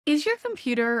Is your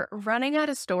computer running out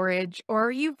of storage, or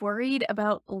are you worried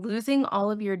about losing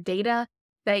all of your data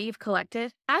that you've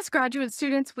collected? As graduate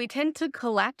students, we tend to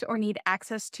collect or need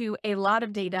access to a lot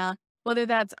of data, whether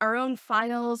that's our own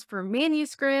files for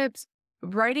manuscripts,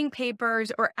 writing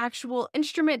papers, or actual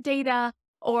instrument data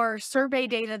or survey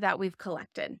data that we've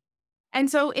collected.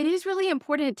 And so it is really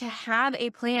important to have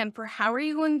a plan for how are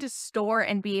you going to store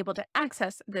and be able to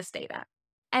access this data.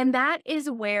 And that is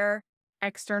where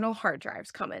external hard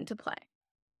drives come into play.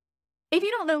 If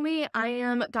you don't know me, I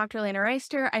am Dr. Lana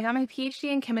Reister. I got my PhD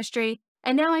in chemistry,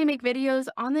 and now I make videos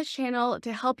on this channel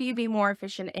to help you be more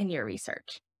efficient in your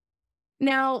research.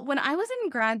 Now, when I was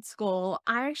in grad school,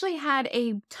 I actually had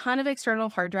a ton of external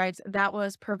hard drives that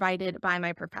was provided by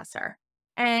my professor.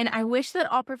 And I wish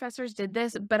that all professors did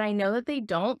this, but I know that they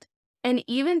don't. And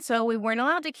even so, we weren't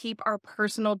allowed to keep our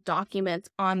personal documents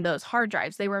on those hard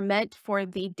drives. They were meant for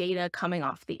the data coming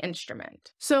off the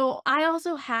instrument. So I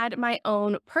also had my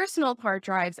own personal hard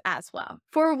drives as well.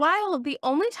 For a while, the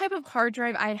only type of hard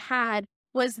drive I had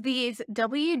was these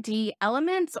WD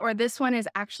elements, or this one is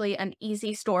actually an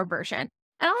easy store version. And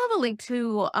I'll have a link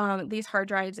to these hard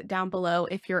drives down below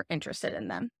if you're interested in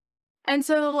them. And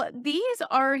so these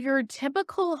are your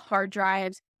typical hard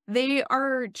drives. They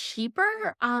are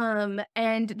cheaper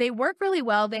and they work really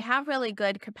well. They have really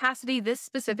good capacity. This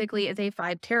specifically is a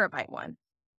 5 terabyte one.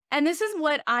 And this is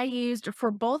what I used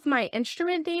for both my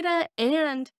instrument data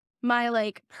and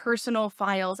my personal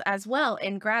files as well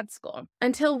in grad school.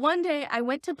 Until one day I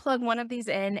went to plug one of these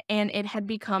in and it had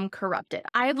become corrupted.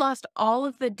 I had lost all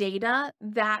of the data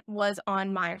that was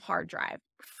on my hard drive.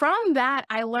 From that,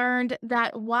 I learned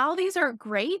that while these are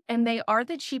great and they are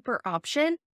the cheaper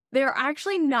option, they're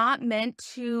actually not meant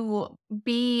to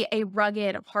be a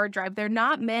rugged hard drive. They're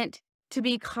not meant to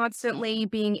be constantly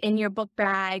being in your book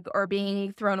bag or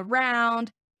being thrown around,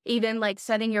 even like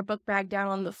setting your book bag down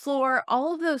on the floor.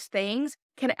 All of those things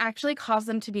can actually cause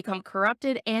them to become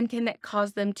corrupted and can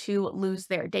cause them to lose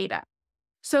their data.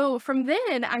 So from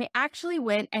then, I actually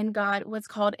went and got what's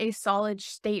called a solid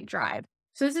state drive.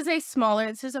 So this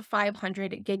is a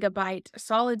 500 gigabyte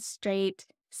solid state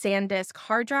SanDisk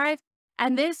hard drive.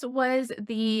 And this was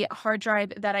the hard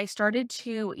drive that I started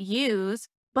to use,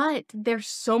 but they're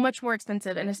so much more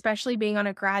expensive. And especially being on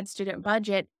a grad student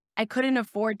budget, I couldn't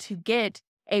afford to get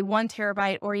a 1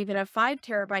 terabyte or even a 5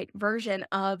 terabyte version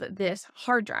of this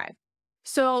hard drive.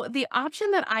 So the option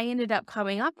that I ended up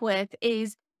coming up with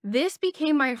is this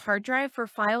became my hard drive for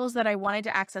files that I wanted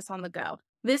to access on the go.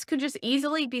 This could just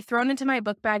easily be thrown into my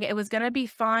book bag. It was going to be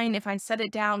fine if I set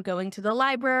it down going to the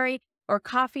library or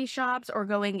coffee shops or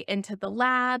going into the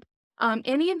lab.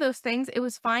 Any of those things, it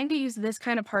was fine to use this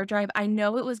kind of hard drive. I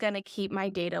know it was going to keep my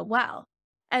data well.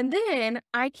 And then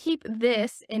I keep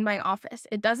this in my office.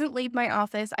 It doesn't leave my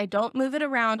office. I don't move it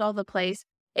around all the place.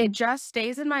 It just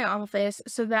stays in my office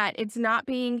so that it's not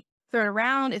being thrown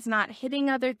around. It's not hitting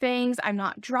other things. I'm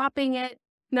not dropping it.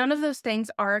 None of those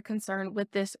things are a concern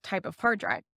with this type of hard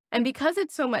drive. And because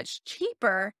it's so much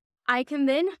cheaper, I can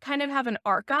then kind of have an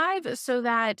archive so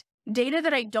that data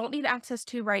that I don't need access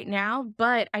to right now,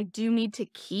 but I do need to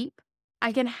keep,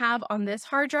 I can have on this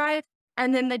hard drive.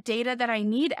 And then the data that I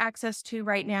need access to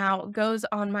right now goes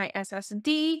on my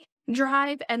SSD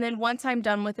drive. And then once I'm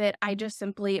done with it, I just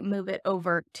simply move it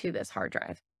over to this hard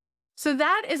drive. So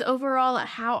that is overall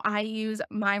how I use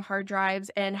my hard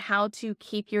drives and how to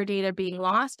keep your data being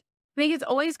lost. I think it's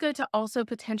always good to also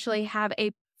potentially have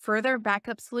a further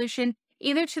backup solution,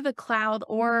 either to the cloud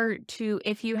or to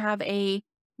if you have a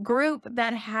group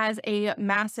that has a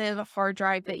massive hard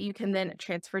drive that you can then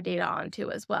transfer data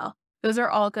onto as well. Those are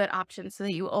all good options so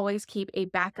that you always keep a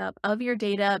backup of your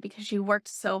data because you worked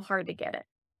so hard to get it.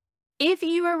 If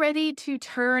you are ready to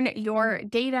turn your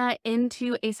data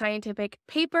into a scientific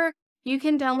paper, you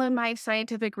can download my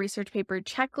scientific research paper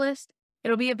checklist.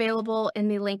 It'll be available in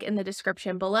the link in the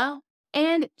description below.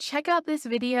 And check out this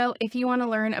video if you want to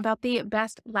learn about the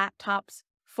best laptops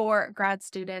for grad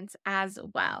students as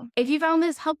well. If you found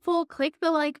this helpful, click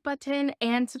the like button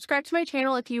and subscribe to my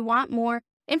channel if you want more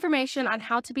information on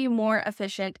how to be more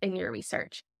efficient in your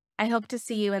research. I hope to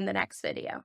see you in the next video.